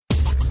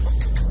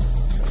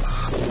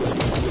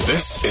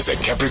This is a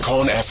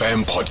Capricorn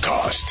FM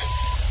podcast.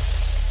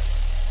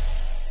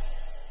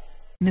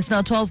 It's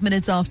now 12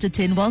 minutes after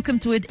 10. Welcome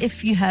to it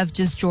if you have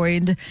just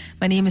joined.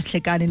 My name is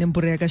Hlekani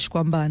Nimbureka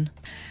Shkwamban.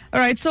 All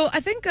right, so I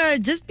think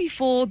just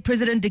before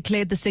President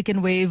declared the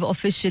second wave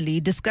officially,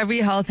 Discovery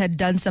Health had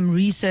done some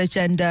research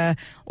and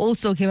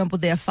also came up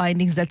with their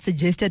findings that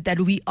suggested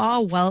that we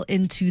are well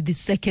into the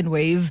second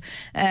wave.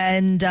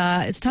 And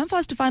it's time for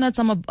us to find out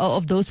some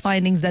of those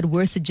findings that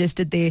were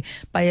suggested there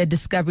by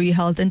Discovery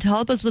Health. And to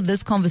help us with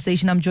this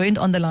conversation, I'm joined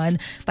on the line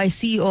by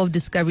CEO of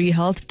Discovery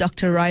Health,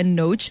 Dr. Ryan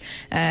Noach.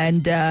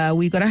 And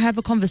we're going to have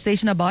a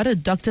conversation about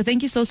it. Doctor,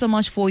 thank you so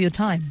much for your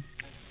time.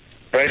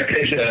 Great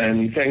pleasure,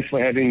 and thanks for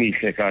having me,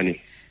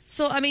 Hlekani.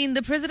 So, I mean,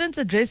 the president's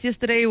address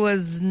yesterday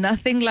was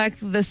nothing like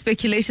the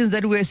speculations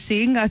that we're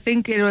seeing. I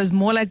think it was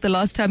more like the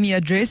last time he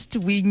addressed.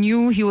 We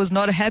knew he was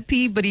not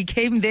happy, but he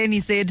came there and he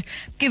said,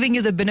 giving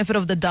you the benefit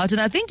of the doubt.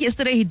 And I think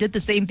yesterday he did the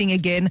same thing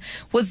again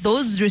with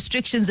those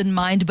restrictions in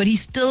mind, but he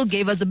still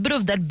gave us a bit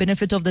of that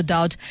benefit of the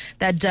doubt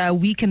that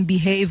we can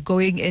behave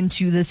going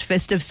into this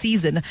festive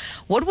season.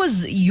 What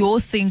was your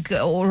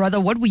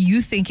what were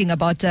you thinking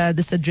about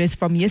this address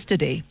from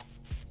yesterday?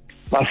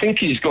 I think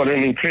he's got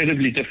an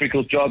incredibly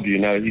difficult job,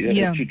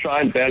 to try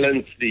and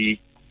balance the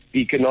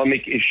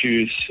economic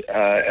issues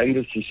and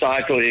the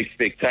societal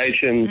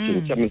expectations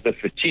and some of the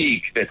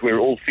fatigue that we're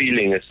all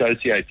feeling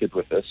associated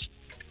with this.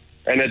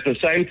 And at the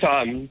same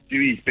time,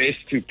 do his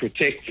best to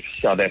protect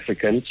South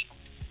Africans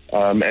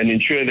and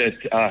ensure that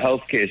our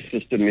healthcare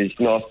system is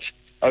not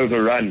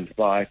overrun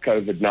by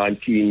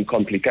COVID-19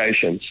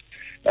 complications.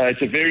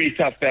 It's a very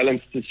tough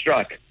balance to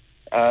strike.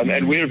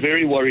 And we're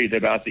very worried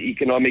about the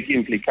economic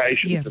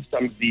implications of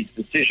some of these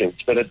decisions.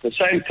 But at the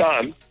same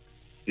time,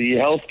 the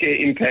healthcare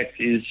impact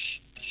is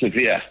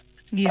severe.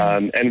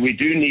 And we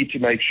do need to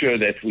make sure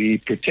that we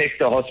protect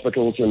the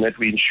hospitals and that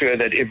we ensure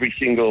that every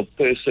single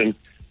person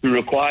who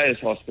requires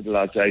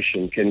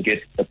hospitalization can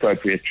get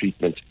appropriate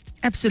treatment.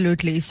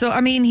 Absolutely. So,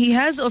 I mean, he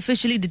has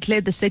officially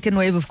declared the second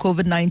wave of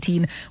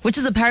COVID-19, which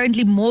is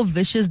apparently more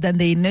vicious than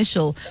the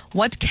initial.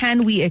 What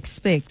can we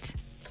expect?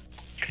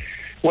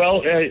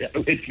 Well,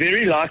 it's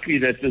very likely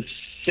that the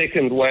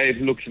second wave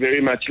looks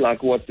very much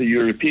like what the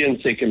European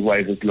second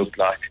wave has looked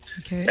like.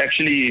 Okay.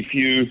 Actually, if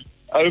you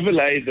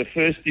overlay the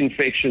first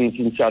infections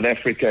in South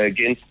Africa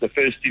against the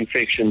first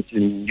infections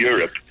in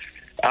Europe,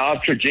 our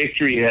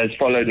trajectory has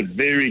followed a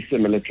very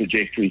similar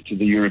trajectory to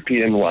the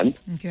European one,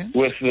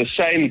 with the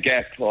same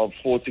gap of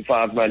 4 to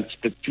 5 months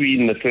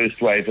between the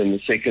first wave and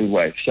the second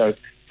wave. So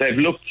they've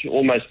looked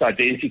almost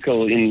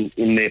identical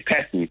in their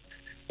pattern.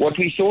 What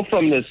we saw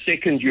from the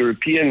second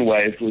European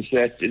wave was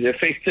that it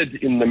affected,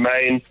 in the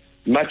main,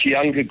 much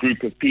younger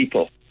group of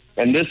people.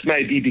 And this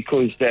may be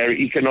because they're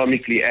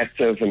economically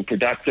active and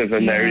productive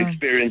and they're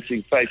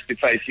experiencing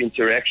face-to-face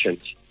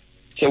interactions.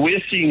 So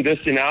we're seeing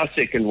this in our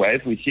second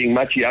wave. We're seeing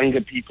much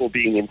younger people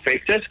being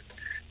infected.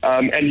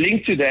 And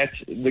linked to that,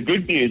 the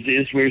good news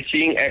is we're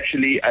seeing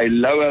actually a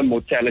lower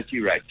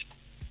mortality rate.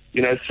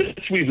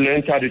 Since we've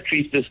learned how to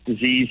treat this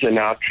disease and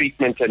our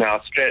treatment and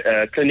our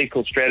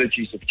clinical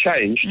strategies have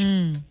changed,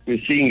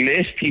 we're seeing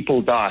less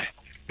people die,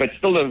 but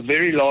still a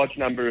very large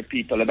number of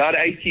people, about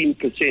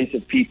 18%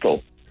 of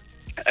people,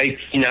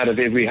 18 out of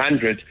every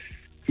 100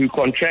 who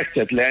contract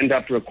it land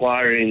up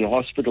requiring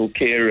hospital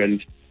care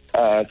and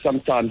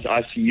sometimes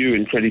ICU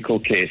and critical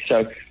care.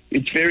 So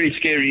it's very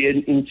scary.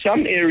 In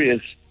some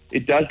areas,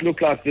 it does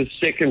look like the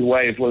second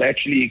wave will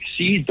actually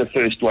exceed the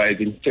first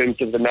wave in terms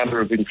of the number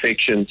of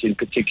infections in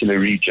particular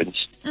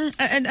regions.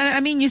 And I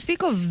mean, you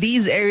speak of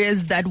these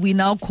areas that we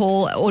now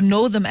call or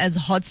know them as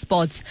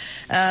hotspots.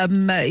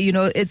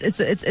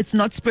 It's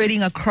not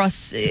spreading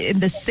across in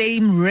the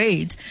same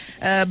rate.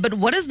 But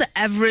what is the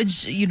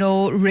average,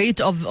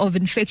 rate of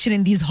infection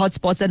in these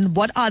hotspots, and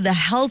what are the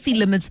healthy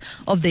limits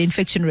of the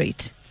infection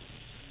rate?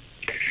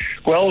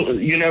 Well,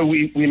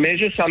 we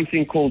measure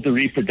something called the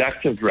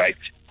reproductive rate,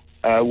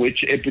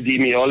 which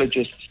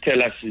epidemiologists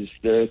tell us is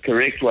the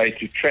correct way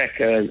to track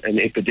an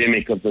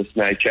epidemic of this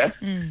nature.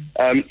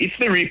 If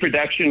the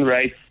reproduction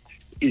rate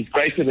is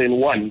greater than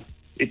 1,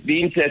 it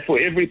means that for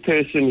every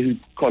person who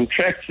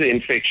contracts the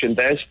infection,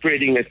 they're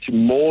spreading it to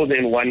more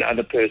than one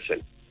other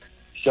person.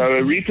 So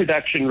a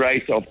reproduction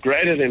rate of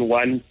greater than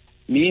 1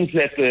 means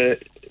that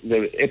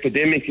the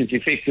epidemic is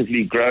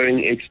effectively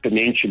growing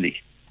exponentially.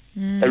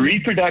 A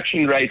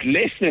reproduction rate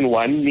less than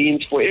 1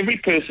 means for every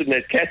person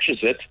that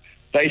catches it,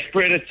 they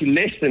spread it to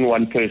less than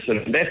one person.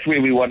 And that's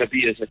where we want to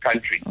be as a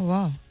country. Oh,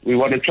 wow. We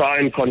want to try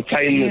and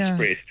contain the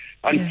spread.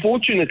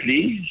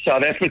 Unfortunately,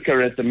 South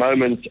Africa at the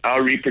moment,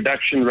 our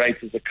reproduction rate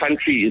as a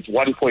country is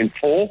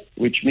 1.4,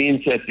 which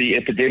means that the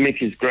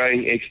epidemic is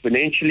growing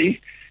exponentially.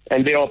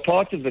 And there are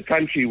parts of the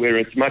country where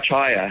it's much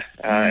higher,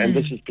 and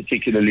this is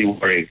particularly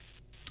worrying.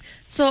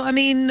 So, I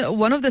mean,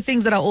 one of the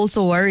things that are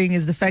also worrying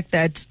is the fact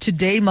that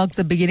today marks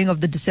the beginning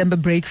of the December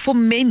break for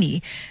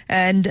many.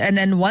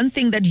 And one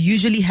thing that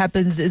usually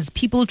happens is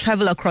people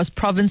travel across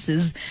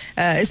provinces,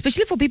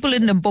 especially for people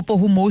in Limpopo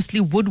who mostly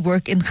would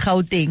work in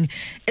Gauteng.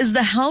 Is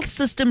the health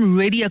system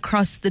ready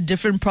across the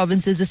different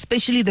provinces,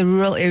 especially the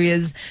rural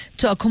areas,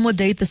 to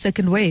accommodate the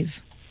second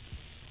wave?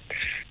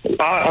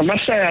 I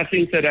must say, I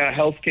think that our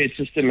healthcare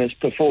system has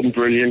performed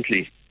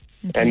brilliantly.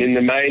 Okay. And in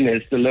the main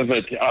has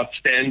delivered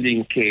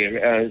outstanding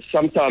care,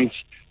 sometimes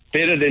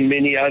better than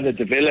many other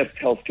developed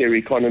healthcare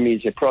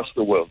economies across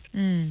the world.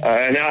 And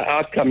our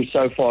outcomes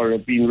so far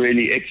have been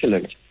really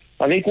excellent.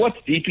 I think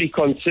what's deeply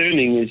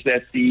concerning is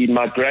that the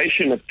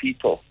migration of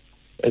people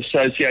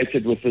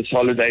associated with this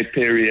holiday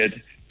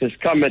period has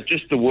come at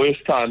just the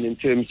worst time in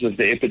terms of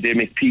the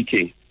epidemic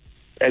peaking.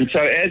 And so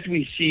as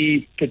we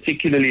see,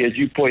 particularly as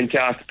you point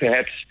out,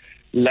 perhaps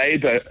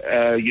labor,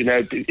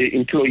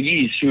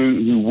 employees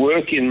who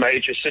work in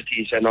major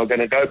cities and are going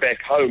to go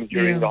back home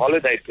during the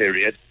holiday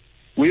period,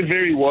 we're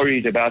very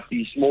worried about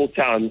these small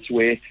towns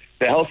where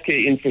the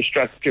healthcare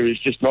infrastructure is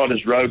just not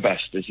as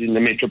robust as in the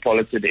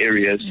metropolitan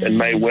areas and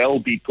may well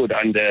be put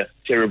under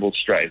terrible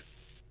strain.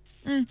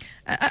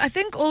 I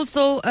think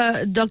also,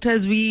 Doctor,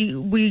 as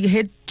we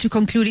head to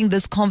concluding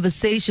this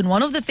conversation,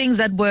 one of the things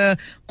that were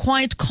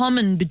quite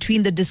common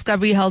between the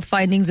Discovery Health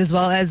findings as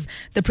well as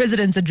the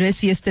President's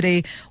address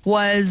yesterday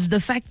was the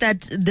fact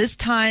that this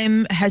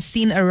time has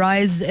seen a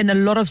rise in a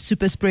lot of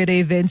super spreader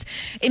events.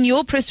 In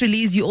your press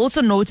release, you also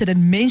noted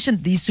and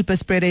mentioned these super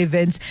spreader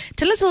events.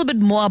 Tell us a little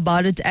bit more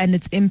about it and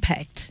its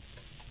impact.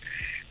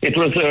 It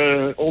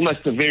was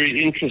almost a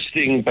very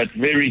interesting but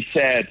very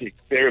sad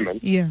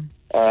experiment. Yeah.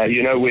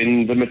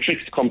 When the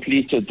matrics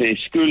completed their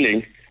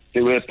schooling,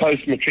 there were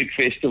post-matric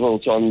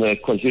festivals on the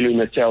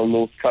KwaZulu-Natal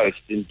North Coast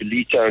in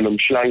Belito and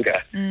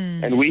Umhlanga.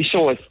 And we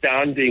saw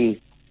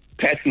astounding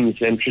patterns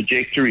and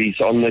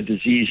trajectories on the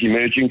disease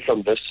emerging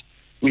from this.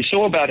 We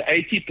saw about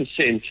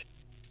 80%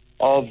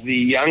 of the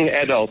young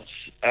adults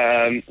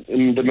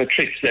in the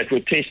matrics that were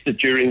tested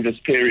during this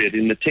period,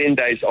 in the 10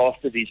 days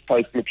after these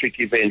post-matric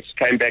events,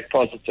 came back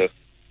positive.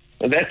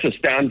 And that's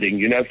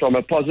astounding, from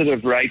a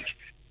positive rate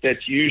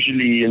that's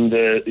usually in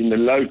the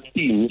low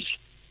teens.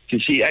 To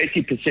see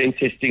 80%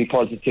 testing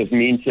positive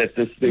means that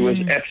there was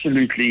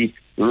absolutely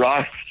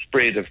rife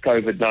spread of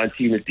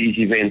COVID-19 at these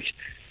events.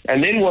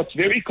 And then what's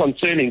very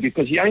concerning,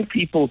 because young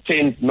people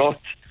tend not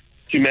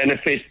to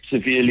manifest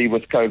severely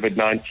with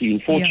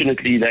COVID-19.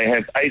 Fortunately, they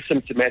have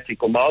asymptomatic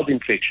or mild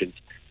infections.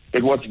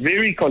 But what's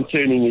very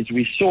concerning is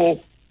we saw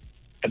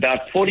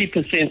about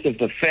 40% of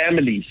the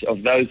families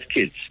of those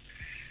kids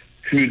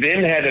who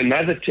then had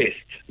another test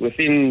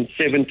within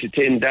 7 to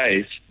 10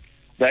 days,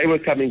 they were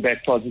coming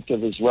back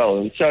positive as well.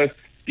 And so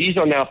these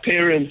are now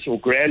parents or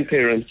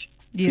grandparents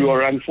who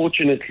are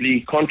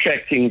unfortunately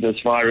contracting this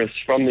virus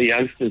from the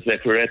youngsters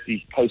that were at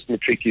these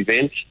post-matric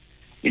events.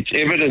 It's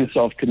evidence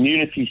of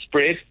community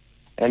spread,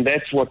 and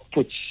that's what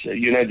puts,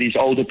 these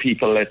older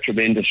people at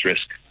tremendous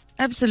risk.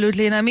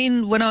 Absolutely. And I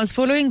mean, when I was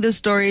following this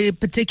story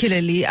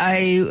particularly,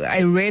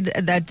 I read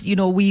that,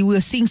 we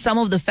were seeing some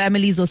of the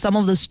families or some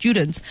of the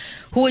students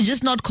who were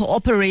just not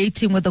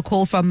cooperating with the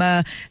call from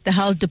the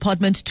health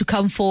department to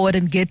come forward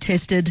and get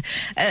tested.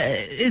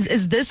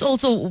 Is this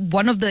also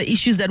one of the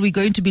issues that we're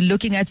going to be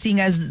looking at,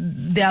 seeing as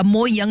there are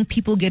more young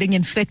people getting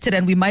infected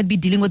and we might be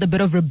dealing with a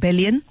bit of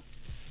rebellion?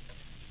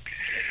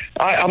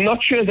 I'm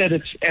not sure that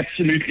it's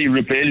absolutely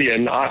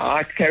rebellion.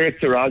 I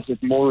characterize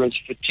it more as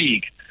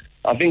fatigue.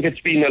 I think it's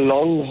been a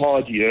long,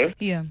 hard year.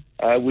 Yeah.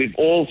 We've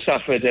all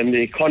suffered, and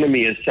the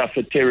economy has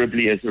suffered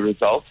terribly as a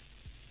result.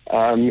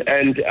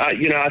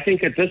 I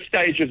think at this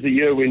stage of the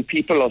year, when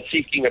people are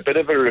seeking a bit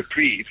of a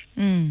reprieve,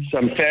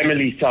 some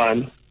family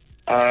time,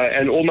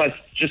 and almost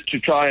just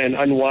to try and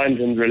unwind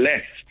and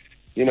relax,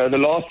 the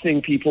last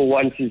thing people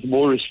want is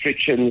more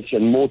restrictions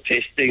and more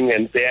testing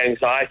and the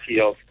anxiety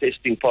of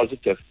testing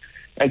positive.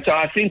 And so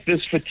I think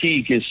this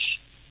fatigue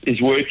is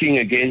working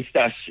against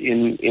us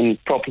in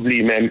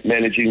properly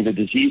managing the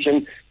disease.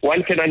 And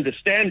one can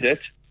understand it,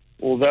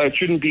 although it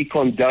shouldn't be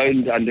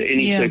condoned under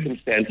any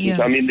circumstances.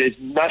 Yeah. I mean, there's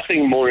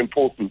nothing more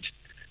important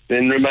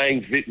than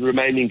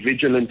remaining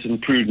vigilant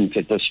and prudent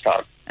at this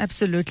time.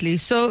 Absolutely.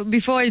 So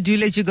before I do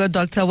let you go,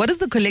 Doctor, what is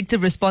the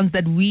collective response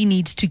that we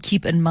need to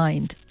keep in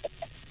mind?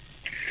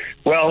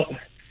 Well,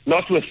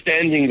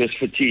 notwithstanding this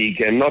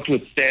fatigue and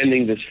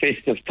notwithstanding this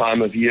festive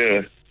time of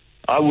year,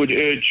 I would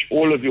urge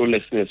all of your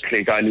listeners,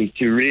 Clegani,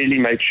 to really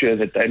make sure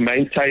that they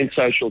maintain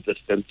social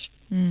distance.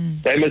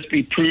 They must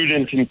be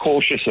prudent and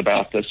cautious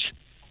about this.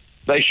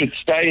 They should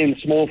stay in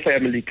small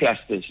family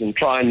clusters and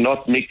try and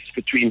not mix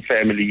between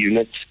family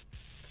units.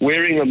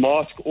 Wearing a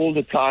mask all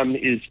the time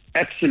is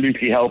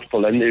absolutely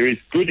helpful, and there is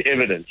good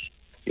evidence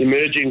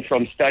emerging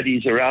from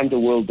studies around the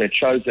world that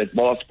shows that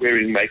mask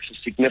wearing makes a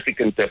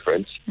significant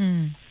difference.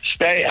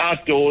 Stay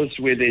outdoors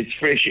where there's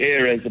fresh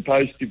air as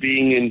opposed to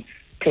being in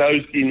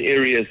closed-in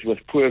areas with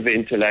poor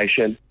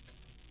ventilation.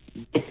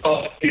 Look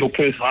after your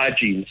personal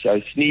hygiene,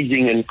 so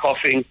sneezing and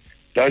coughing,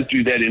 don't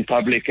do that in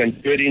public,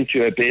 and do it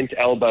into a bent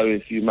elbow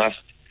if you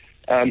must.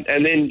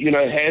 And then,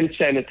 hand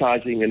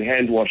sanitizing and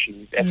hand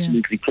washing is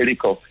absolutely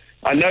critical.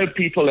 I know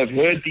people have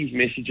heard these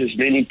messages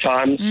many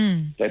times.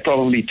 They're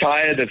probably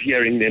tired of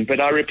hearing them, but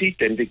I repeat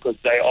them because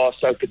they are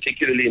so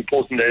particularly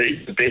important. That it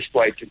is the best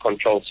way to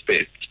control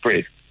spread.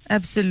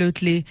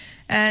 Absolutely.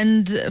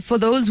 And for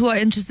those who are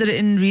interested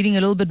in reading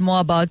a little bit more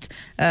about,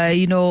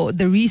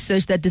 the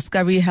research that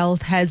Discovery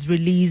Health has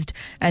released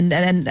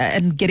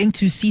and getting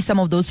to see some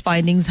of those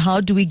findings,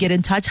 how do we get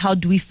in touch? How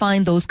do we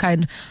find those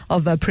kind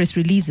of press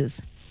releases?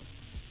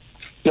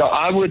 So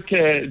I would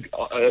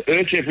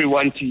urge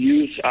everyone to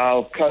use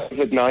our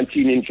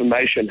COVID-19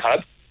 information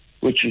hub,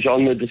 which is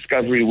on the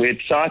Discovery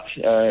website.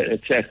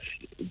 It's at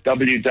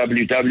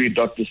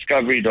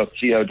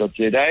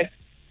www.discovery.co.za.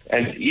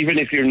 And even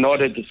if you're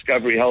not a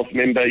Discovery Health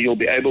member, you'll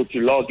be able to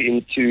log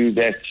into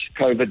that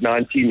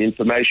COVID-19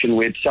 information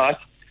website.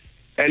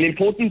 And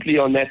importantly,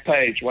 on that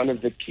page, one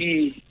of the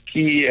key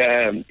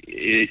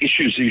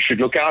issues you should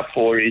look out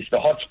for is the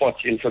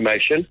hotspots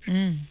information.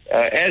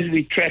 As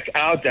we track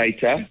our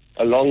data,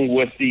 along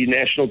with the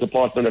National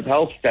Department of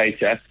Health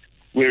data,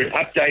 we're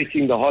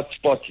updating the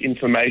hotspots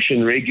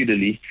information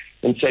regularly.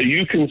 And so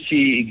you can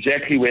see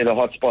exactly where the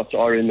hotspots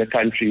are in the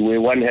country,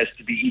 where one has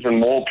to be even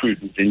more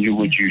prudent than you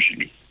would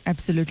usually.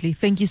 Absolutely.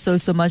 Thank you so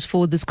much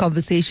for this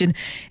conversation.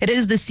 It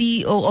is the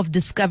CEO of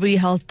Discovery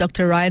Health,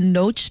 Dr. Ryan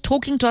Noach,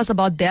 talking to us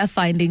about their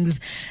findings,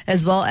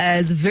 as well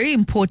as very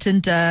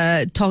important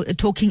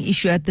talking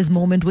issue at this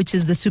moment, which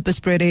is the super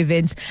spreader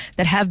events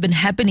that have been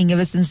happening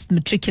ever since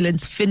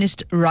matriculants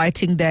finished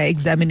writing their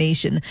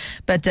examination.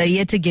 But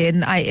yet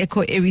again, I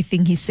echo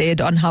everything he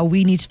said on how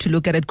we need to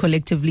look at it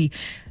collectively.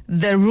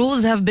 The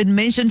rules have been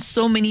mentioned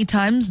so many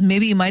times.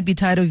 Maybe you might be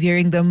tired of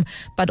hearing them,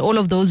 but all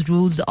of those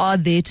rules are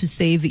there to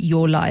save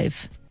your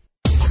life.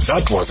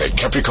 That was a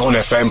Capricorn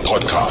FM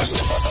podcast.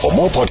 For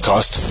more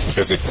podcasts,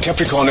 visit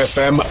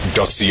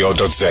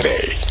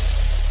capricornfm.co.za.